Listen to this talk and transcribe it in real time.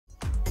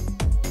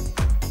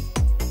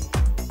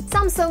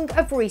Samsung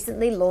have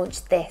recently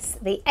launched this,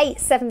 the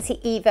 870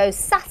 EVO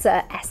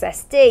SATA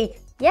SSD.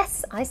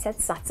 Yes, I said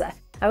SATA.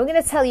 And we're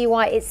going to tell you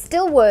why it's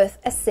still worth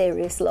a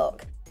serious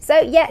look. So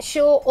yeah,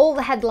 sure, all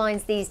the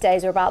headlines these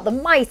days are about the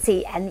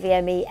mighty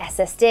NVMe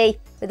SSD,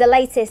 with the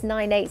latest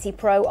 980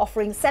 Pro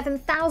offering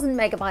 7,000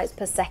 megabytes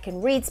per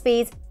second read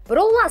speeds, but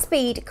all that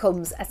speed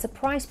comes at a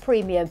price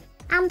premium.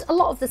 And a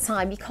lot of the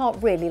time you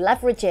can't really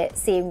leverage it,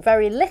 seeing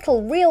very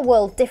little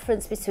real-world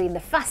difference between the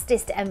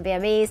fastest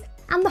NVMe's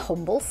and the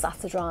humble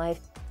SATA drive,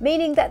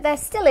 meaning that there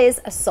still is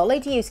a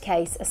solid use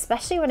case,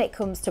 especially when it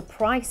comes to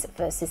price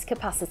versus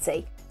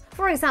capacity.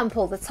 For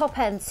example, the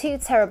top-end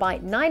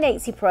 2TB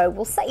 980 Pro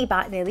will set you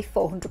back nearly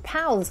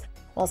 £400,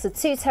 whilst the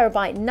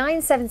 2TB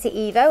 970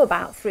 EVO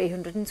about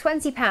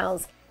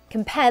 £320.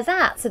 Compare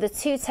that to the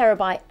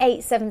 2TB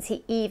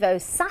 870 EVO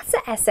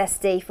SATA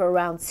SSD for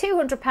around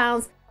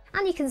 £200,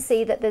 and you can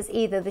see that there's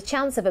either the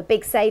chance of a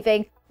big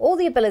saving or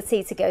the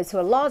ability to go to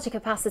a larger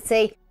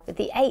capacity, with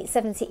the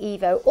 870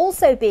 EVO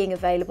also being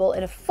available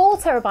in a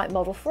 4TB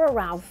model for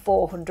around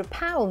 £400.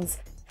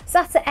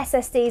 SATA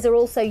SSDs are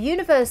also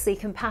universally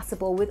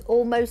compatible with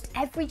almost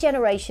every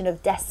generation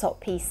of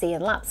desktop PC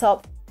and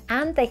laptop,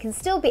 and they can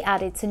still be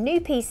added to new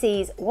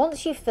PCs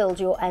once you've filled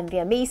your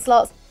NVMe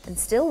slots and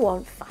still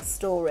want fast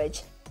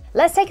storage.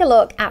 Let's take a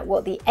look at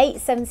what the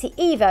 870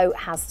 EVO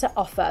has to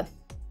offer.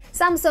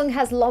 Samsung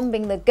has long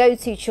been the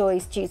go-to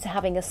choice due to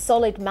having a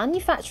solid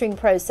manufacturing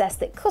process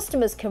that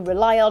customers can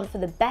rely on for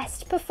the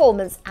best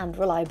performance and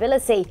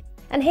reliability.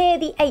 And here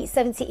the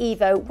 870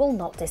 EVO will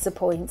not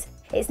disappoint.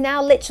 It's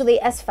now literally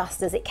as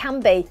fast as it can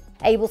be,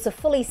 able to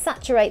fully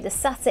saturate the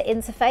SATA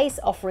interface,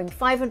 offering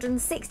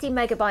 560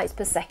 megabytes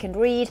per second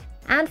read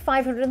and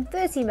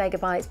 530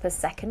 megabytes per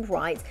second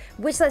write,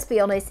 which, let's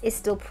be honest, is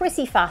still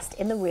pretty fast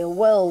in the real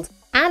world.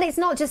 And it's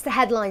not just the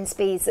headline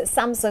speeds that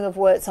Samsung have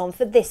worked on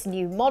for this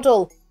new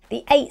model.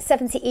 The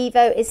 870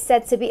 EVO is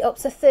said to be up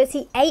to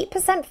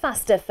 38%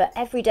 faster for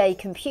everyday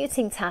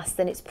computing tasks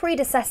than its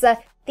predecessor,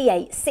 the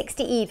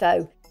 860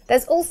 EVO.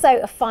 There's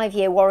also a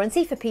 5-year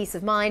warranty for peace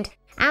of mind,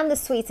 and the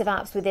suite of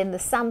apps within the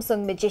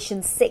Samsung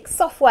Magician 6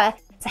 software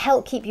to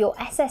help keep your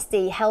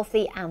SSD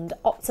healthy and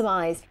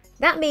optimized.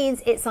 That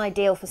means it's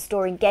ideal for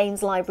storing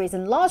games, libraries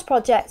and large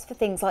projects for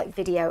things like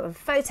video and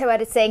photo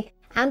editing,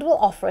 and will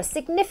offer a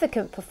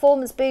significant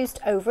performance boost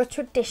over a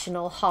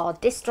traditional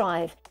hard disk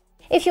drive.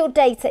 If your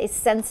data is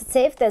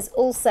sensitive, there's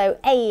also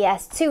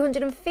AES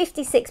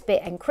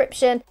 256-bit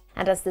encryption,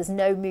 and as there's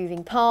no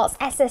moving parts,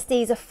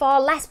 SSDs are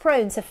far less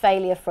prone to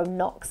failure from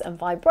knocks and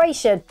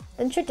vibration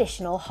than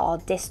traditional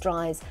hard disk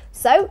drives.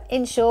 So,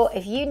 in short,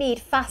 if you need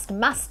fast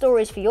mass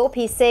storage for your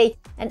PC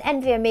and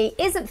NVMe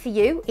isn't for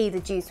you, either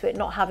due to it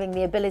not having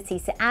the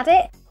ability to add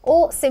it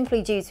or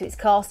simply due to its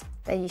cost,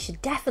 then you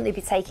should definitely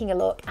be taking a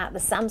look at the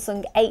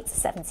Samsung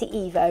 870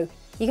 EVO.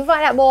 You can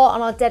find out more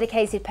on our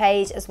dedicated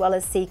page, as well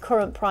as see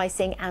current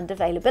pricing and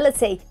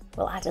availability.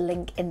 We'll add a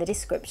link in the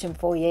description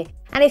for you.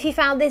 And if you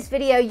found this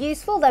video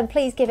useful, then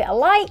please give it a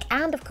like,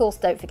 and of course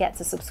don't forget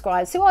to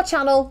subscribe to our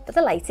channel for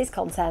the latest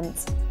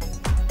content.